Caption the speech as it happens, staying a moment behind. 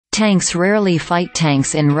Tanks rarely fight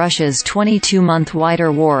tanks in Russia's 22-month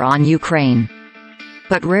wider war on Ukraine.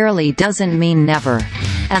 But rarely doesn't mean never.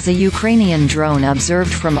 As a Ukrainian drone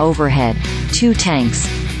observed from overhead, two tanks,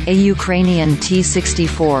 a Ukrainian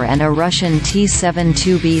T-64 and a Russian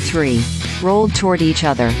T-72B3, rolled toward each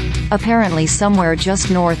other, apparently somewhere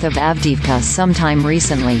just north of Avdiivka sometime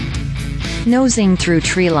recently. Nosing through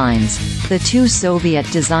tree lines, the two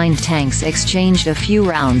Soviet-designed tanks exchanged a few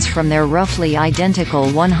rounds from their roughly identical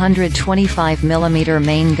 125mm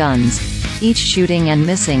main guns, each shooting and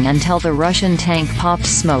missing until the Russian tank popped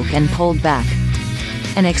smoke and pulled back.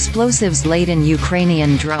 An explosives-laden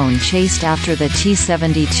Ukrainian drone chased after the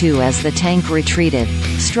T-72 as the tank retreated,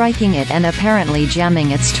 striking it and apparently jamming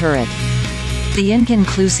its turret. The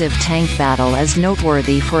inconclusive tank battle is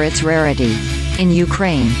noteworthy for its rarity. In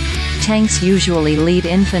Ukraine, tanks usually lead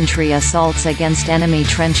infantry assaults against enemy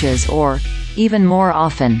trenches or, even more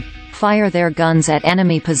often, fire their guns at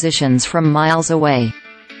enemy positions from miles away.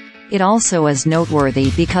 It also is noteworthy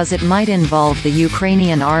because it might involve the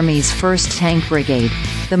Ukrainian Army's 1st Tank Brigade,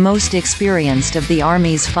 the most experienced of the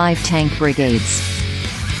Army's 5 tank brigades.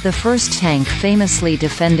 The 1st tank famously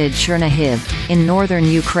defended Chernihiv, in northern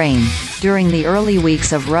Ukraine, during the early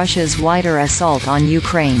weeks of Russia's wider assault on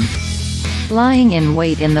Ukraine. Lying in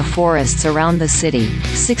wait in the forests around the city,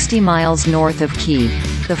 60 miles north of Kyiv,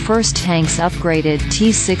 the 1st tank's upgraded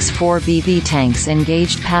T-64B3 tanks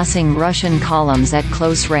engaged passing Russian columns at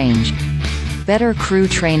close range. Better crew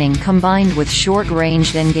training combined with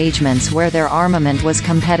short-ranged engagements where their armament was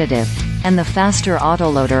competitive, and the faster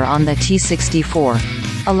autoloader on the T-64,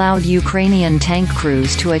 allowed Ukrainian tank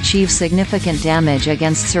crews to achieve significant damage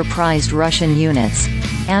against surprised Russian units.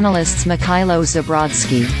 Analysts Mykhaylo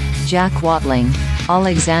Zabrodskyi, Jack Watling,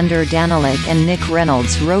 Oleksandr Danylyuk and Nick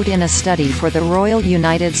Reynolds wrote in a study for the Royal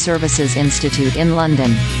United Services Institute in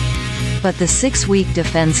London. But the 6-week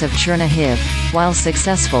defense of Chernihiv, while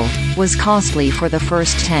successful, was costly for the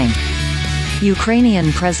 1st tank.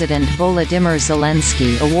 Ukrainian President Volodymyr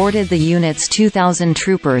Zelensky awarded the unit's 2,000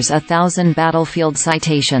 troopers 1,000 battlefield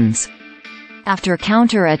citations. After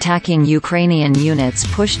counter-attacking Ukrainian units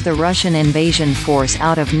pushed the Russian invasion force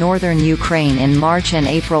out of northern Ukraine in March and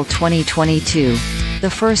April 2022, the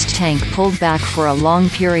 1st tank pulled back for a long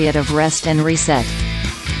period of rest and reset.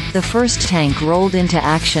 The 1st tank rolled into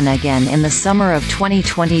action again in the summer of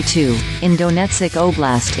 2022, in Donetsk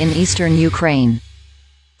Oblast in eastern Ukraine.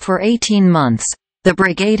 For 18 months, the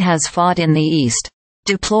brigade has fought in the east,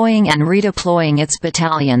 deploying and redeploying its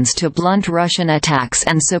battalions to blunt Russian attacks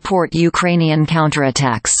and support Ukrainian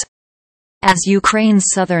counterattacks. As Ukraine's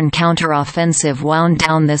southern counteroffensive wound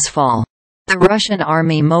down this fall, the Russian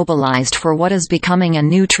army mobilized for what is becoming a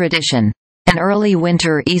new tradition, an early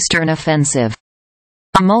winter eastern offensive.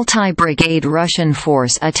 A multi-brigade Russian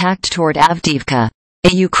force attacked toward Avdiivka,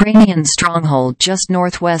 a Ukrainian stronghold just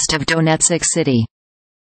northwest of Donetsk city.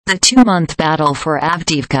 The 2-month battle for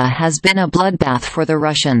Avdiivka has been a bloodbath for the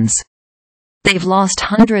Russians. They've lost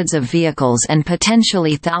hundreds of vehicles and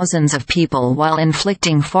potentially thousands of people while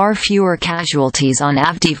inflicting far fewer casualties on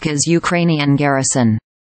Avdiivka's Ukrainian garrison.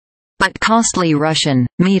 But costly Russian,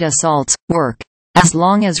 meat assaults, work, as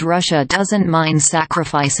long as Russia doesn't mind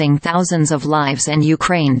sacrificing thousands of lives and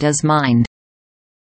Ukraine does mind.